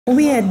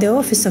We are at the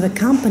office of a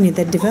company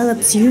that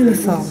develops UMI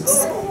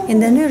phones. In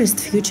the nearest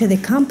future, the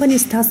company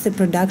starts the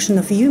production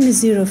of UMI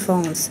Zero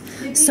phones,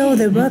 so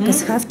the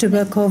workers have to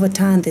work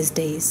overtime these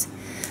days.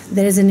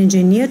 There is an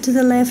engineer to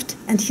the left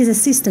and his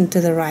assistant to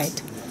the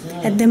right.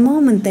 At the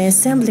moment, they are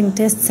assembling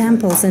test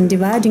samples and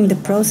dividing the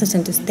process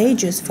into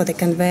stages for the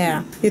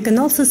conveyor. You can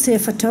also see a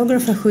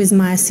photographer who is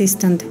my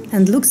assistant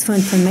and looks for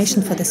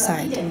information for the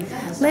site.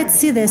 Let's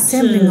see the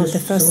assembling of the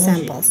first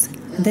samples.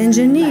 The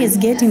engineer is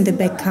getting the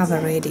back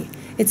cover ready.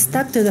 It's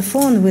stuck to the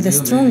phone with a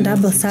strong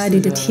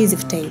double-sided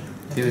adhesive tape.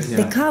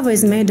 The cover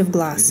is made of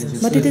glass,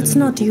 but it is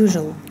not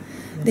usual.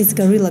 It's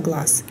Gorilla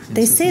Glass.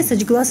 They say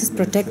such glass is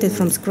protected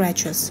from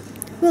scratches.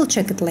 We'll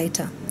check it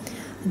later.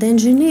 The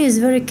engineer is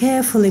very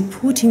carefully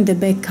putting the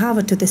back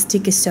cover to the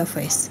sticky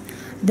surface.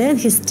 Then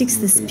he sticks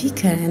the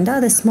speaker and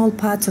other small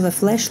parts of a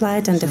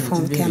flashlight and a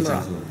phone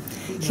camera.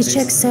 He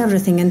checks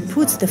everything and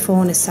puts the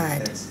phone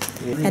aside.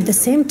 At the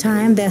same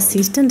time, the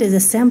assistant is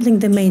assembling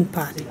the main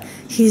part.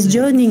 He is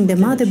joining the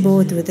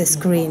motherboard with the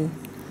screen.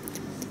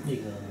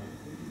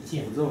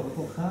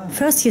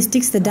 First, he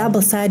sticks the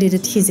double-sided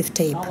adhesive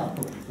tape.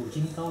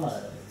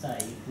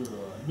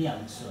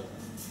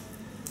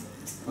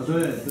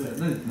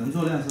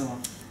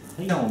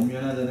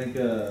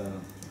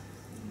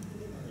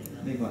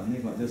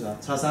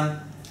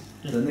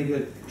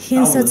 He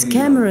inserts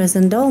cameras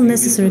and all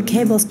necessary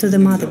cables to the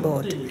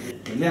motherboard.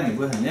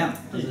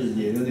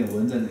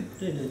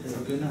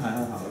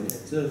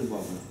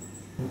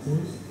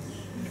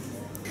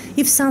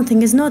 If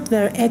something is not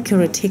very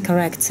accurate, he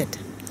corrects it.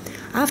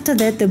 After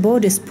that, the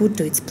board is put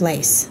to its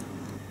place.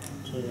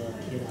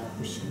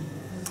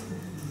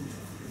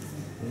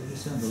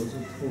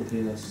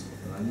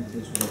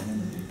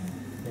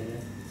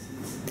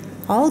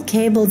 All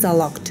cables are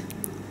locked.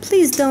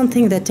 Please don't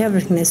think that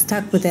everything is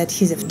stuck with the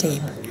adhesive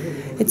tape.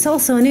 It's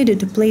also needed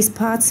to place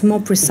parts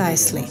more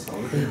precisely.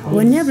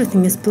 When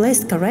everything is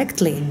placed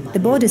correctly, the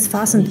board is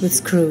fastened with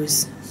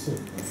screws.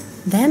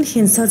 Then he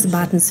inserts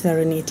buttons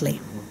very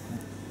neatly.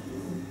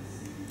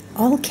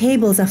 All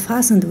cables are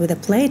fastened with a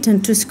plate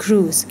and 2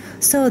 screws,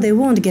 so they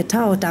won't get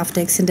out after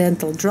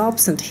accidental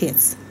drops and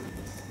hits.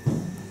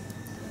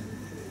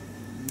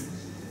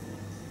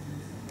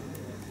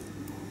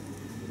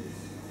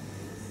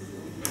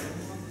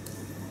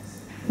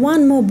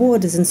 One more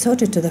board is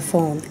inserted to the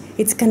phone.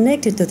 It's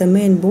connected to the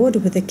main board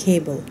with a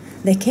cable.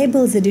 The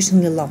cable is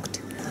additionally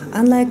locked.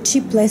 Unlike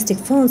cheap plastic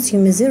phones,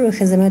 UMI Zero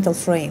has a metal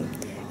frame.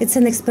 It's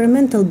an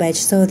experimental batch,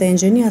 so the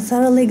engineer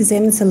thoroughly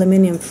examines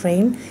aluminum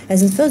frame,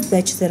 as in first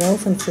batch there are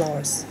often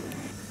flaws.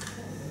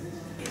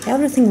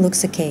 Everything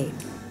looks okay.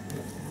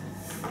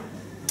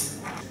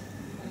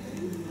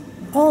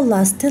 All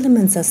last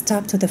elements are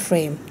stuck to the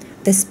frame.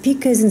 The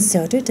speaker is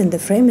inserted and the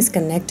frame is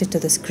connected to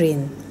the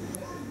screen.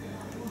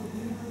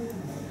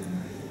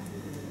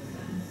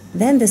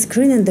 Then the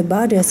screen and the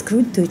body are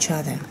screwed to each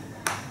other.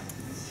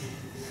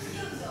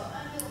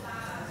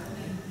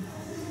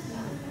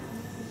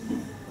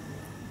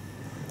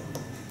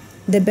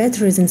 The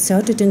battery is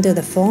inserted into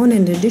the phone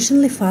and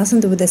additionally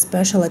fastened with a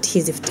special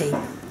adhesive tape.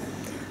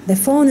 The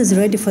phone is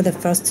ready for the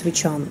first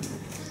switch on.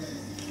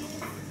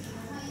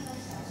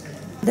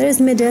 There is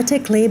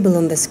MediaTek label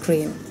on the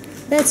screen.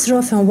 That's raw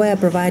firmware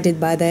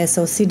provided by the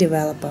SoC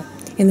developer.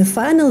 In the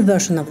final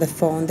version of the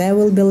phone, there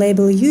will be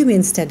labeled UMI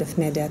instead of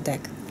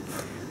MediaTek.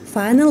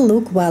 Final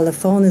look while the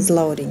phone is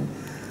loading.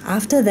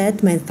 After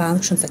that, main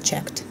functions are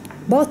checked.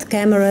 Both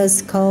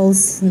cameras,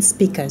 calls and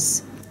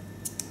speakers.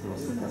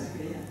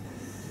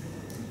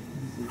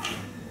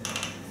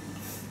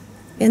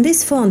 In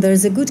this phone there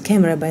is a good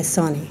camera by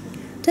Sony.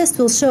 Test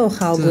will show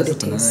how good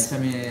it is.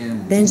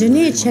 The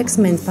engineer checks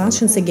main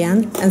functions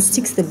again and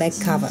sticks the back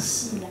cover.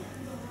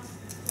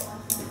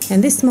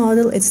 In this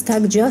model it's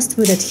stuck just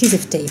with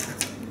adhesive tape.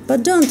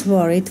 But don't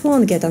worry, it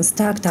won't get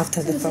unstuck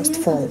after the first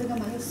fall.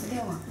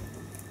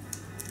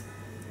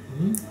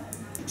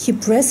 He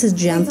presses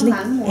gently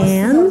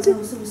and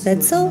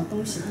that's all.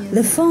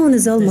 The phone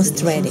is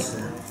almost ready.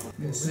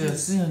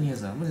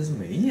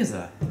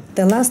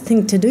 The last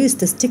thing to do is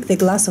to stick the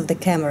glass of the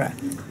camera.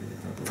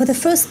 For the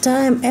first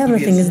time,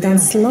 everything is done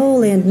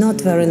slowly and not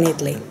very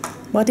neatly.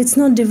 But it's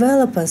not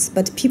developers,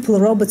 but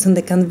robots on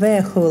the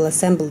conveyor who will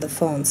assemble the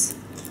phones.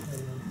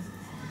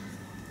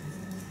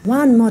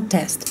 One more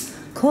test.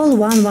 Call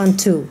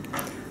 112.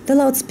 The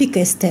loudspeaker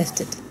is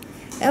tested.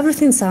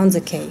 Everything sounds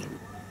okay.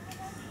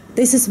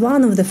 This is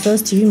one of the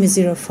first UMI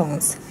Zero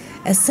phones,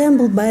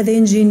 assembled by the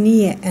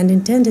engineer and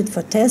intended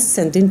for tests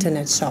and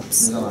internet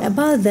shops.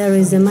 Above there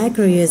is a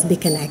micro USB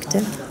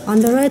connector. On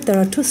the right there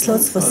are 2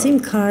 slots for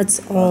SIM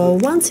cards or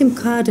 1 SIM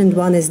card and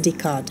 1 SD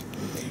card.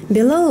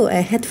 Below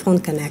a headphone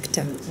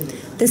connector.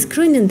 The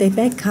screen and the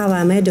back cover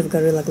are made of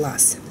Gorilla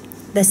Glass.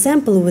 The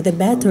sample with a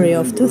battery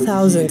of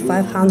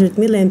 2500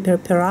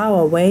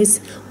 mAh weighs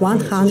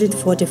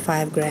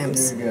 145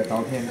 grams.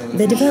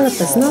 The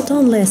developers not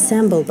only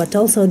assemble but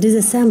also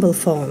disassemble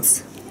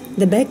phones.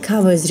 The back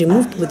cover is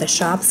removed with a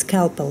sharp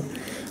scalpel.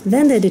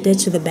 Then they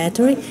detach the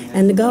battery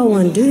and go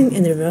on doing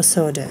in reverse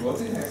order.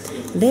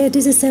 They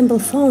disassemble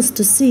phones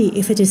to see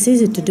if it is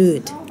easy to do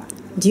it.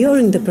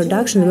 During the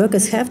production,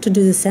 workers have to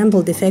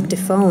disassemble defective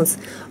phones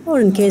or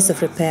in case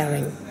of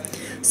repairing.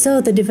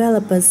 So the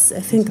developers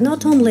think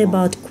not only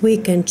about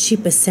quick and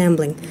cheap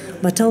assembling,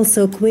 but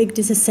also quick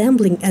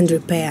disassembling and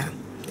repair.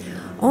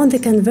 On the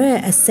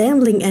conveyor,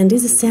 assembling and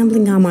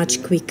disassembling are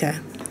much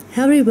quicker.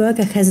 Every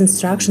worker has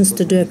instructions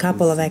to do a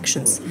couple of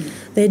actions.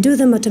 They do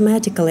them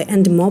automatically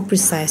and more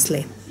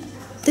precisely.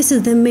 This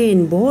is the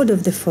main board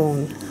of the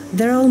phone.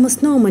 There are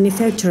almost no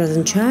manufacturers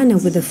in China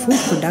with a full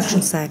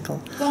production cycle.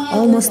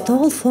 Almost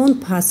all phone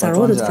parts are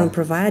ordered from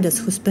providers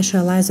who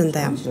specialize in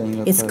them.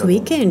 It's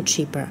quicker and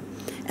cheaper.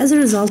 As a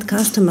result,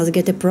 customers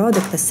get a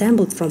product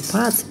assembled from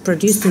parts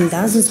produced in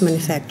dozens of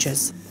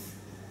manufacturers.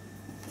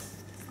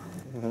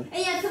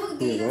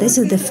 This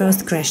is the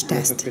first crash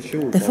test.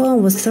 The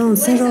phone was thrown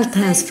several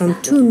times from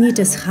 2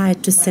 meters high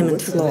to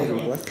cement floor.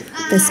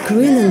 The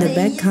screen and the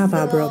back cover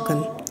are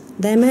broken.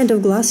 They're made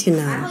of glass, you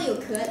know.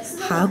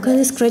 How can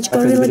you scratch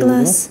Gorilla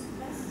Glass?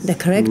 The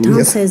correct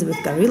answer is with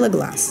Gorilla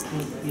Glass.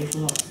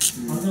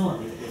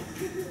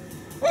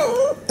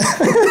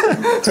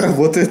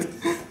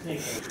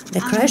 The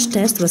crash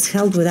test was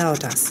held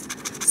without us.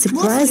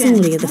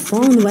 Surprisingly, the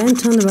phone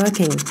went on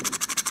working.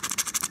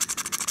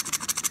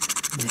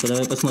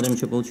 Давай посмотрим,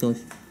 что получилось.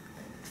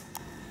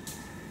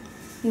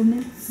 有没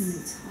有纸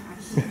擦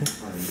一下？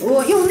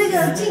我用那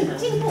个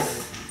镜布。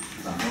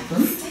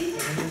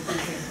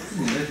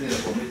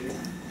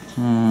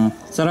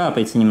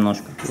Царапается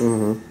немножко.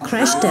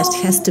 Crash test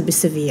has to be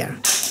severe.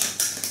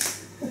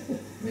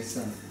 没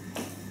事，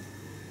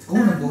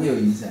功能不会有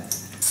影响。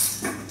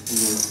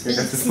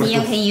你也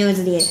可以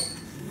use it.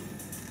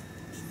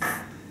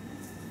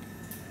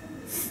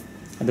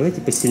 А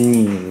давайте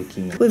посильнее его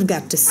кинем. We've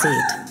got to see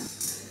it.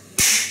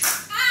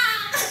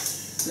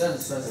 这样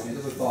子摔谁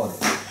都会爆的。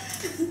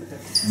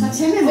它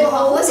前面没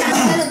爆，我想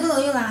开的不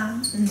能用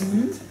啊。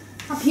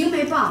它屏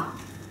没爆。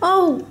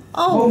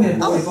后面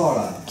不会爆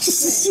了。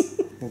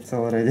It's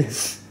already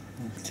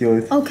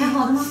killed. OK，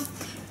 好的吗？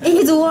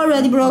 It's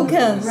already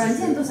broken. 软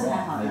件都是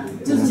还好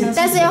的，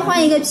但是要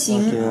换一个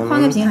屏，换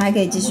个屏还可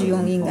以继续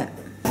用，应该。